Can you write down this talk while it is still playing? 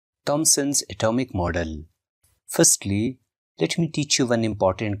Thomson's atomic model. Firstly, let me teach you one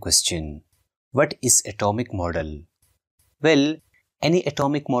important question. What is atomic model? Well, any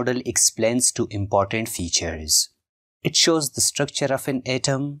atomic model explains two important features. It shows the structure of an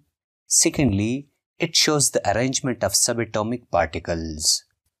atom. Secondly, it shows the arrangement of subatomic particles.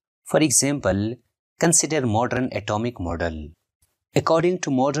 For example, consider modern atomic model. According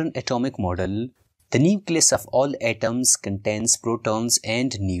to modern atomic model, the nucleus of all atoms contains protons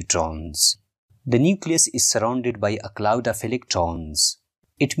and neutrons. The nucleus is surrounded by a cloud of electrons.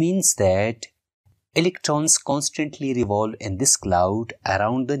 It means that electrons constantly revolve in this cloud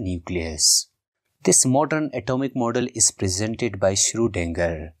around the nucleus. This modern atomic model is presented by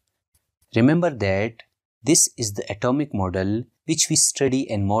Schrödinger. Remember that this is the atomic model which we study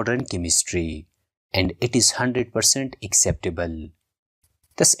in modern chemistry, and it is 100% acceptable.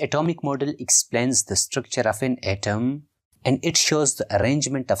 This atomic model explains the structure of an atom and it shows the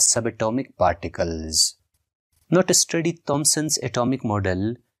arrangement of subatomic particles. Now to study Thomson's atomic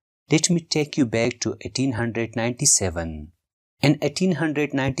model, let me take you back to 1897. In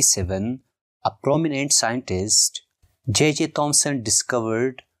 1897, a prominent scientist, J.J. Thomson,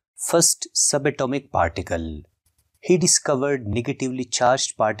 discovered first subatomic particle. He discovered negatively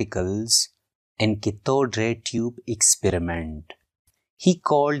charged particles in cathode ray tube experiment. He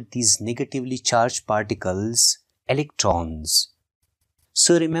called these negatively charged particles electrons.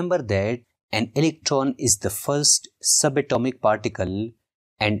 So remember that an electron is the first subatomic particle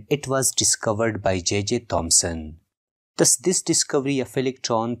and it was discovered by J.J. Thomson. Thus this discovery of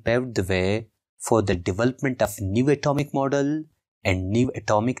electron paved the way for the development of new atomic model and new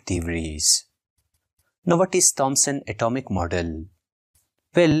atomic theories. Now what is Thomson atomic model?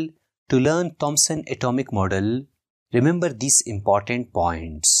 Well, to learn Thomson atomic model, remember these important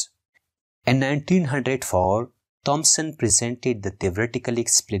points. In 1904, Thomson presented the theoretical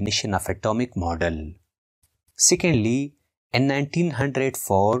explanation of atomic model. Secondly, in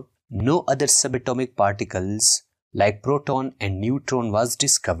 1904, no other subatomic particles like proton and neutron was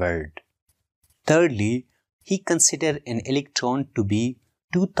discovered. Thirdly, he considered an electron to be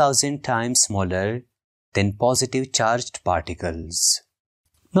 2000 times smaller than positive charged particles.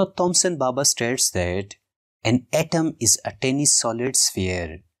 Now Thomson Baba states that an atom is a tiny solid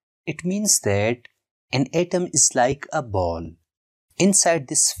sphere. It means that an atom is like a ball. Inside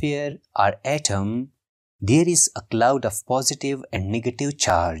this sphere or atom, there is a cloud of positive and negative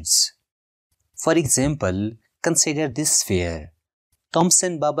charge. For example, consider this sphere.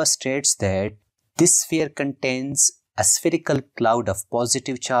 Thomson Baba states that this sphere contains a spherical cloud of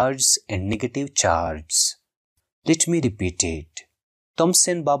positive charge and negative charge. Let me repeat it.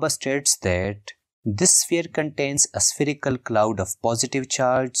 Thomson Baba states that this sphere contains a spherical cloud of positive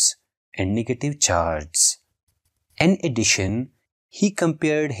charge and negative charge. In addition, he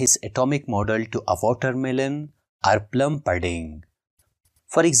compared his atomic model to a watermelon or plum pudding.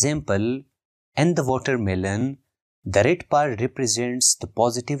 For example, in the watermelon, the red part represents the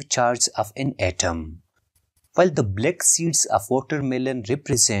positive charge of an atom, while the black seeds of watermelon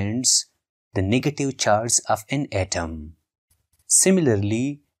represents the negative charge of an atom.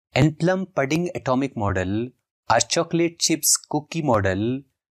 Similarly, in plum pudding atomic model or chocolate chips cookie model,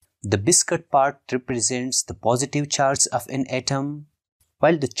 the biscuit part represents the positive charge of an atom,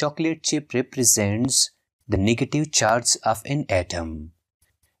 while the chocolate chip represents the negative charge of an atom.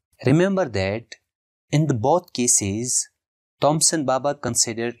 Remember that in the both cases, Thomson Baba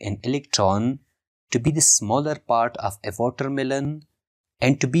considered an electron to be the smaller part of a watermelon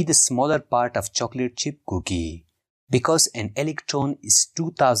and to be the smaller part of chocolate chip cookie, because an electron is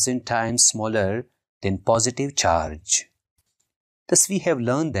 2000 times smaller than positive charge. Thus we have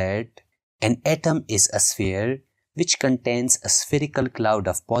learned that an atom is a sphere which contains a spherical cloud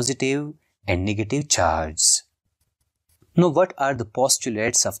of positive and negative charge. Now what are the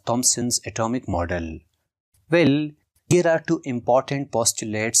postulates of Thomson's atomic model? Well, here are two important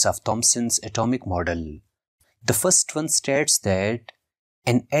postulates of Thomson's atomic model. The first one states that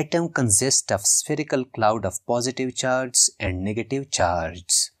an atom consists of spherical cloud of positive charge and negative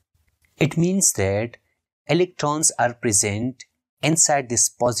charge. It means that electrons are present inside this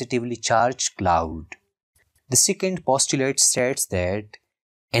positively charged cloud. The second postulate states that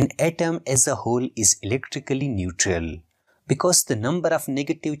an atom as a whole is electrically neutral because the number of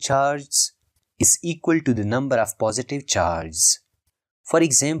negative charges is equal to the number of positive charges. For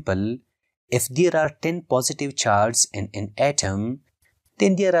example, if there are 10 positive charges in an atom,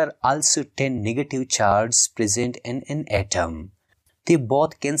 then there are also 10 negative charges present in an atom. They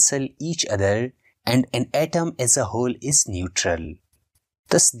both cancel each other and an atom as a whole is neutral.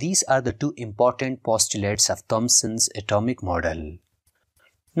 Thus, these are the two important postulates of Thomson's atomic model.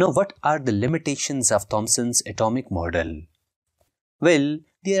 Now, what are the limitations of Thomson's atomic model? Well,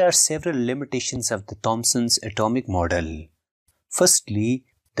 there are several limitations of the Thomson's atomic model. Firstly,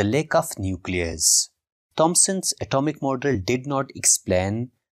 the lack of nucleus. Thomson's atomic model did not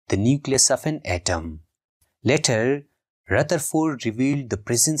explain the nucleus of an atom. Later, Rutherford revealed the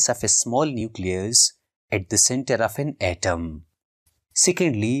presence of a small nucleus at the center of an atom.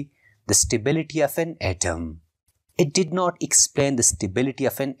 Secondly, the stability of an atom. It did not explain the stability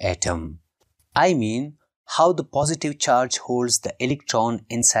of an atom. I mean, how the positive charge holds the electron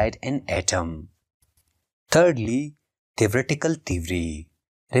inside an atom. Thirdly, theoretical theory.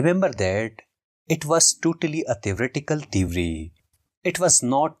 Remember that it was totally a theoretical theory. It was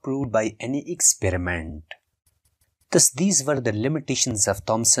not proved by any experiment. Thus, these were the limitations of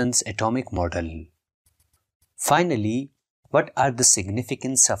Thomson's atomic model. Finally, what are the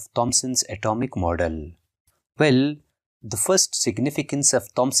significance of Thomson's atomic model? Well, the first significance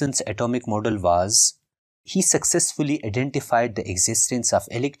of Thomson's atomic model was he successfully identified the existence of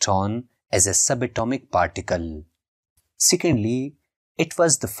electron as a subatomic particle. Secondly, it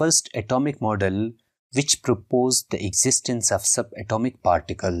was the first atomic model which proposed the existence of subatomic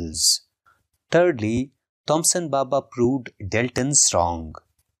particles. Thirdly, Thomson Baba proved Dalton's wrong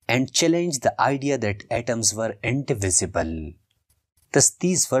and challenged the idea that atoms were indivisible. Thus,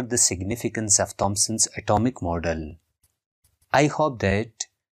 these were the significance of Thomson's atomic model. I hope that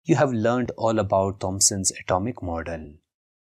you have learned all about Thomson's atomic model.